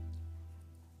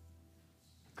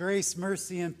Grace,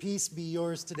 mercy, and peace be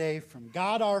yours today from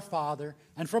God our Father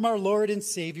and from our Lord and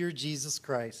Savior Jesus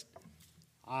Christ.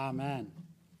 Amen.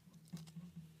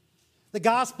 The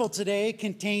gospel today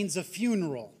contains a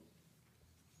funeral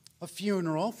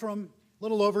from a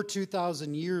little over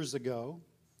 2,000 years ago.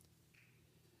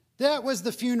 That was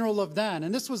the funeral of then,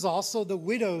 and this was also the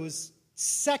widow's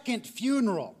second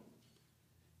funeral.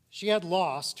 She had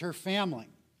lost her family.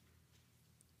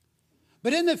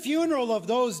 But in the funeral of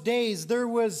those days, there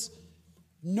was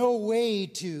no way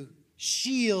to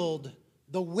shield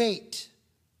the weight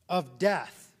of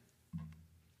death.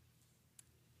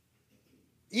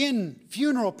 In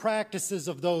funeral practices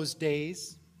of those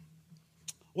days,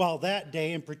 well, that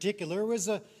day in particular, was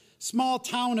a small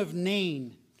town of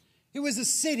Nain. It was a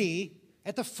city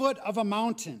at the foot of a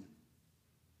mountain.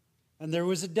 And there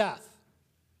was a death,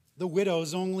 the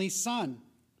widow's only son.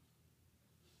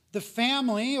 The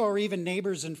family, or even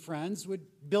neighbors and friends, would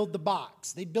build the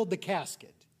box. They'd build the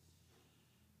casket.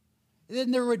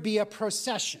 Then there would be a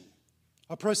procession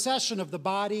of the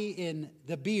body in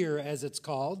the bier, as it's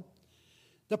called.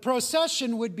 The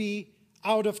procession would be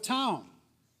out of town.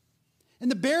 And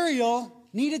the burial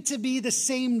needed to be the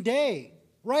same day,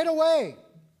 right away,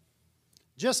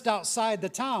 just outside the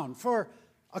town, for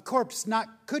a corpse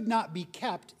could not be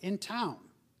kept in town,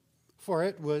 for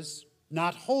it was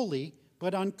not holy,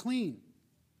 but unclean.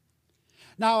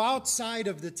 Now, outside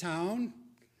of the town,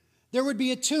 there would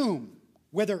be a tomb,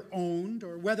 whether owned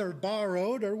or whether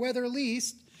borrowed or whether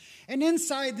leased, and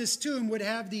inside this tomb would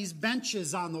have these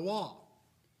benches on the wall.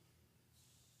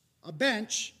 A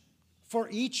bench for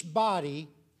each body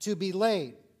to be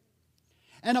laid.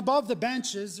 And above the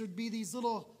benches, there'd be these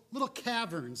little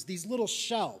caverns, these little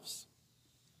shelves.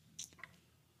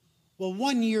 Well,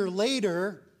 1 year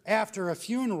later, after a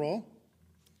funeral,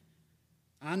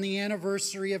 on the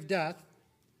anniversary of death,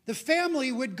 the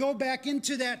family would go back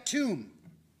into that tomb,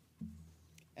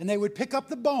 and they would pick up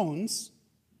the bones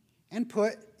and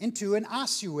put into an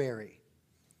ossuary.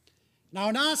 Now,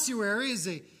 an ossuary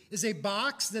is a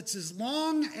box that's as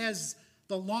long as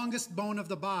the longest bone of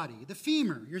the body, the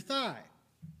femur, your thigh.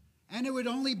 And it would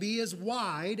only be as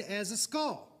wide as a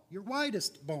skull, your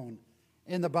widest bone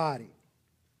in the body.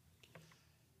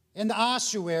 And the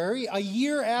ossuary, a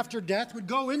year after death, would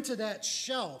go into that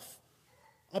shelf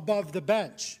above the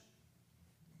bench.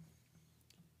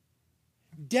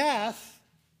 Death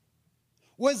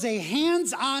was a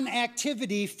hands-on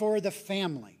activity for the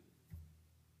family.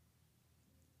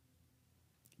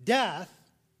 Death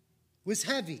was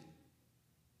heavy.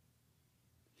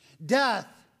 Death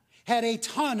had a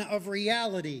ton of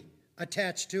reality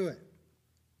attached to it.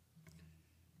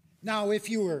 Now, if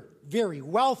you were very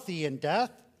wealthy in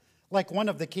death, like one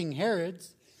of the King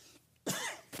Herods,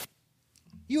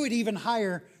 you would even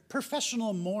hire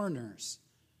professional mourners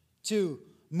to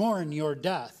mourn your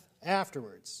death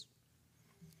afterwards.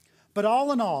 But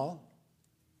all in all,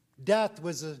 death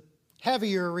was a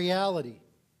heavier reality.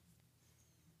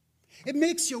 It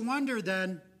makes you wonder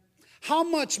then, how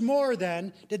much more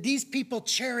then did these people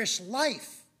cherish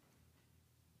life?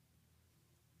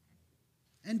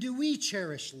 And do we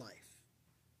cherish life?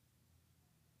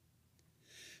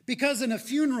 Because in a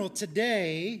funeral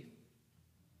today,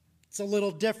 it's a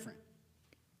little different.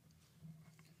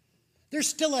 There's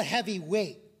still a heavy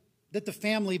weight that the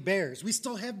family bears. We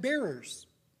still have bearers.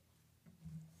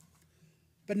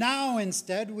 But now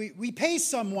instead, we pay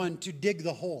someone to dig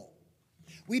the hole.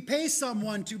 We pay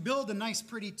someone to build a nice,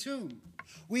 pretty tomb.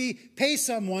 We pay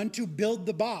someone to build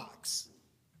the box.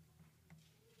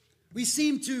 We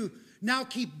seem to now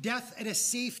keep death at a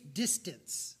safe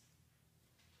distance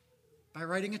by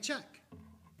writing a check,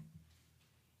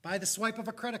 by the swipe of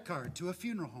a credit card to a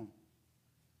funeral home.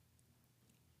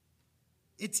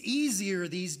 It's easier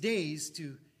these days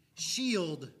to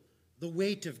shield the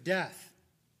weight of death.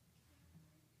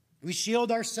 We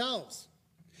shield ourselves.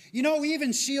 You know, we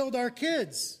even shield our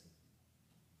kids.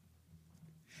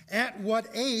 At what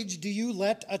age do you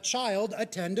let a child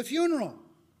attend a funeral?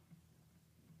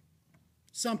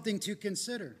 Something to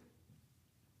consider.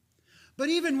 But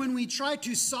even when we try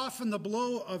to soften the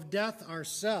blow of death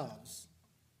ourselves,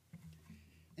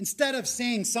 instead of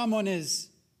saying someone is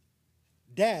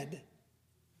dead,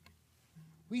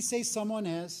 we say someone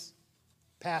has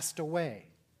passed away.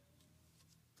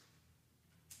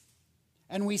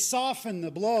 And we soften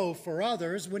the blow for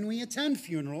others when we attend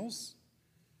funerals.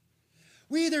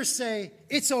 We either say,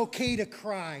 it's okay to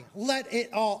cry, let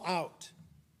it all out.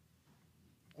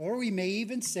 Or we may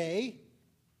even say,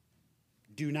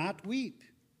 do not weep.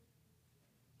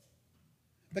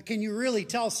 But can you really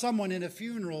tell someone in a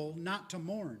funeral not to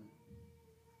mourn,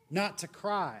 not to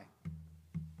cry?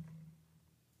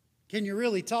 can you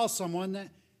really tell someone that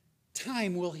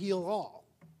time will heal all?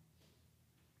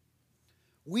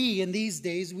 We, in these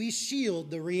days, we shield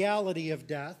the reality of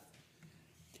death.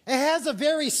 It has a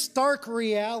very stark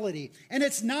reality, and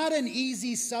it's not an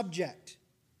easy subject.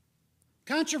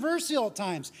 Controversial at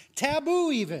times,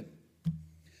 taboo even.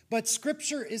 But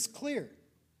Scripture is clear.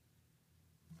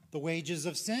 The wages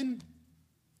of sin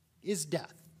is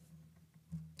death.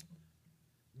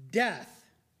 Death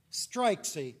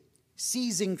strikes a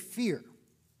seizing fear.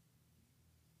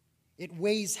 It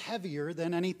weighs heavier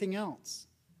than anything else.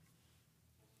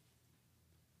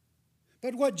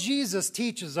 But what Jesus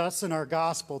teaches us in our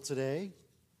gospel today,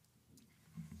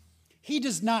 he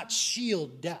does not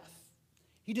shield death.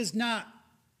 He does not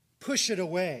push it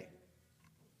away.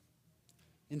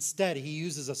 Instead, he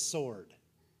uses a sword.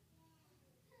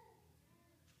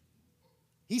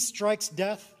 He strikes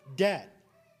death dead.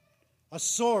 A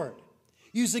sword,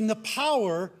 using the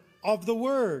power of the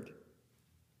word.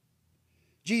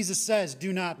 Jesus says,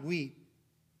 "Do not weep."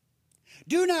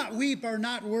 Do not weep are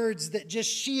not words that just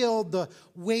shield the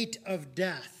weight of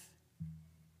death.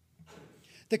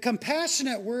 The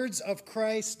compassionate words of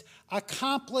Christ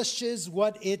accomplishes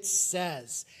what it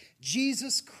says.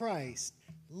 Jesus Christ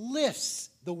lifts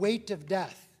the weight of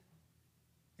death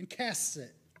and casts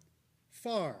it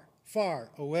far,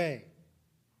 far away.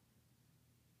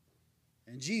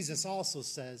 And Jesus also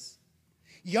says,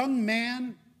 "Young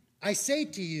man, I say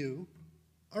to you,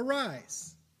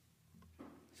 arise."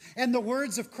 And the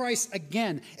words of Christ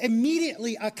again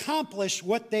immediately accomplish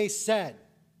what they said.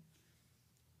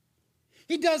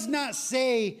 He does not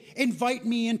say, "Invite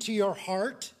me into your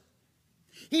heart."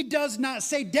 He does not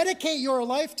say, "Dedicate your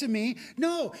life to me."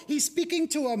 No, he's speaking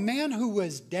to a man who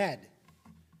was dead.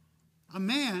 A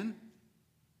man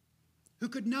who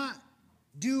could not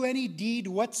do any deed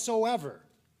whatsoever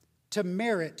to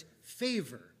merit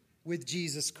favor with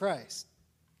Jesus Christ.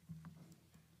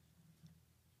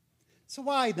 So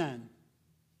why then?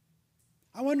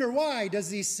 I wonder, why does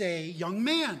he say, "Young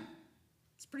man"?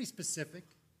 It's pretty specific.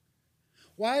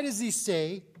 Why does he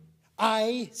say,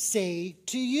 "I say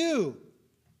to you"?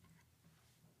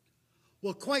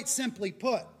 Well, quite simply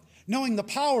put, knowing the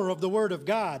power of the Word of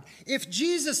God, if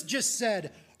Jesus just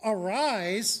said,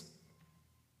 "Arise,"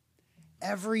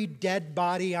 every dead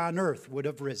body on earth would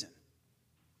have risen.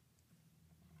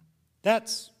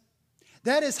 That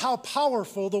is how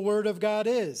powerful the Word of God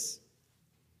is.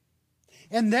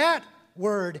 And that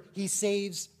word he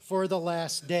saves for the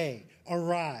last day.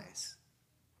 Arise.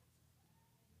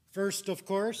 First, of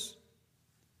course,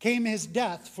 came his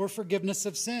death for forgiveness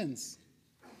of sins.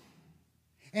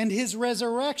 And his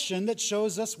resurrection that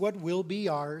shows us what will be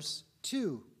ours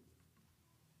too.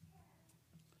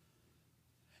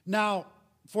 Now,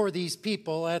 for these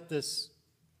people at this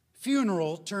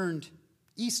funeral turned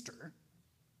Easter,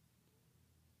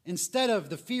 instead of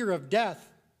the fear of death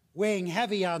weighing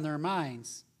heavy on their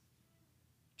minds,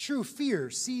 true fear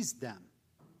seized them.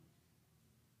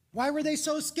 Why were they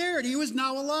so scared? He was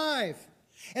now alive.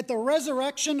 At the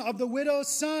resurrection of the widow's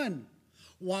son.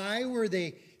 Why were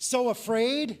they so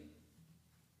afraid?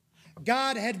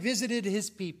 God had visited his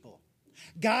people.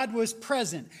 God was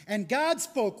present, and God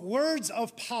spoke words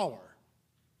of power.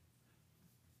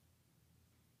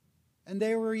 And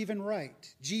they were even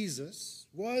right. Jesus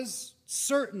was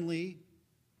certainly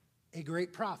a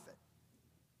great prophet.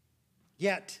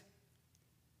 Yet,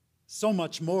 so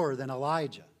much more than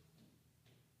Elijah.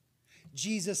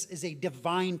 Jesus is a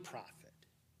divine prophet.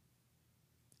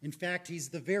 In fact, he's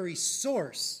the very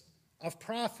source of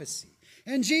prophecy.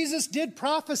 And Jesus did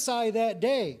prophesy that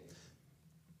day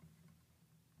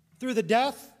through the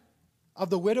death of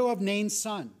the widow of Nain's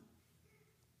son.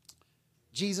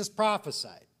 Jesus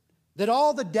prophesied that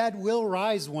all the dead will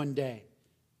rise one day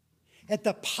at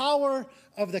the power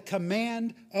of the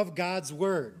command of God's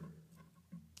word.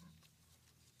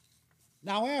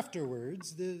 Now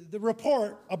afterwards, the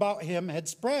report about him had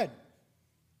spread.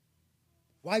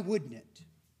 Why wouldn't it?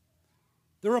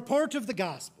 The report of the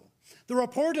gospel, the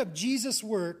report of Jesus'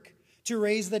 work to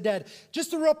raise the dead,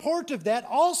 just the report of that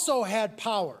also had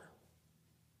power.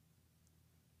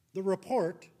 The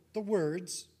report, the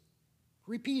words,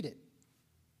 repeated.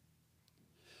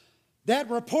 That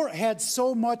report had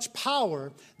so much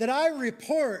power that I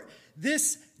report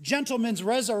this gentleman's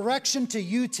resurrection to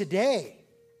you today.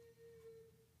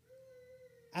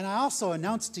 And I also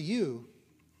announce to you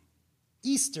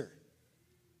Easter,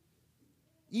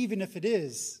 even if it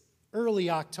is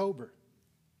early October.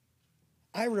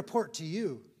 I report to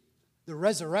you the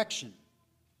resurrection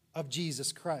of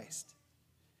Jesus Christ.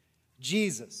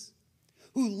 Jesus,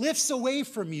 who lifts away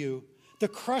from you the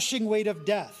crushing weight of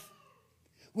death,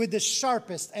 with the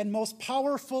sharpest and most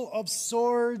powerful of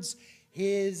swords,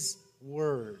 his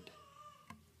word.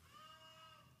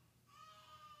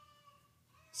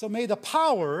 So may the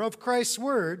power of Christ's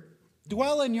word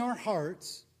dwell in your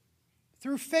hearts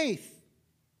through faith.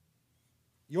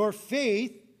 Your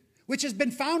faith, which has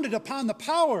been founded upon the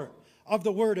power of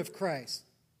the word of Christ.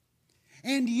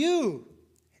 And you,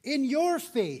 in your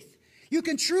faith, you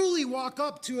can truly walk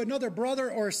up to another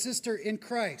brother or sister in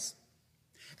Christ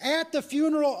at the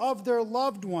funeral of their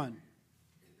loved one.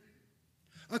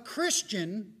 A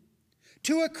Christian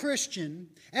to a Christian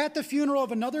at the funeral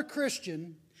of another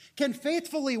Christian can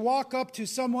faithfully walk up to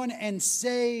someone and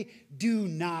say, "Do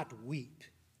not weep."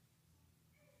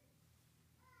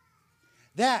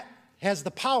 That has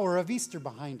the power of Easter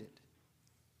behind it.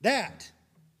 That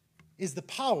is the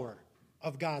power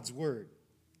of God's word.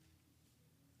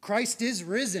 Christ is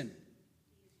risen.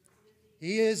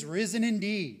 He is risen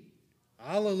indeed.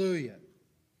 Hallelujah.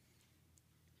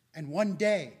 And one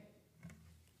day,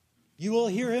 you will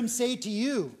hear him say to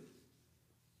you,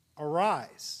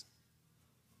 "Arise."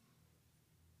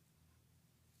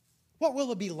 What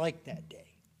will it be like that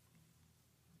day?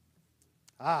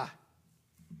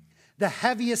 The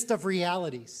heaviest of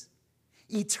realities,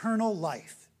 eternal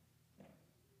life.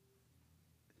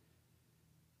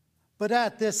 But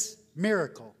at this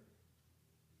miracle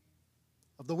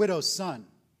of the widow's son,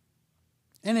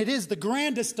 and it is the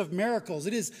grandest of miracles,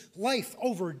 it is life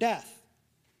over death,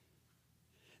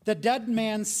 the dead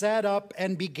man sat up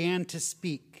and began to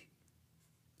speak,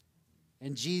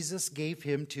 and Jesus gave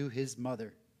him to his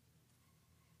mother.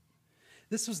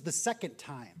 This was the second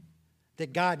time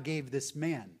that God gave this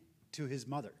man to his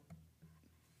mother.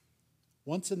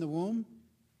 Once in the womb,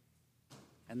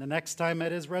 and the next time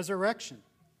at his resurrection.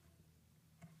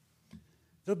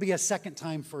 There'll be a second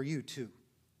time for you too.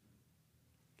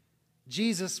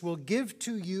 Jesus will give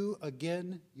to you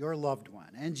again your loved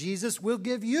one, and Jesus will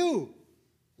give you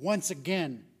once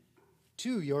again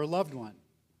to your loved one.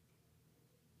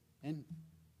 And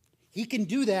he can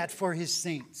do that for his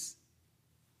saints.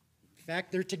 In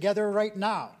fact, they're together right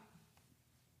now.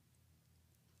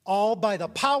 All by the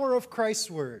power of Christ's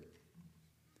word.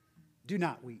 Do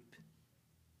not weep.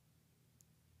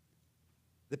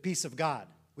 The peace of God,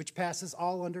 which passes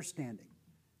all understanding,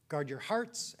 guard your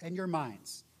hearts and your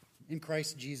minds in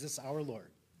Christ Jesus our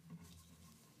Lord.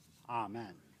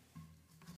 Amen.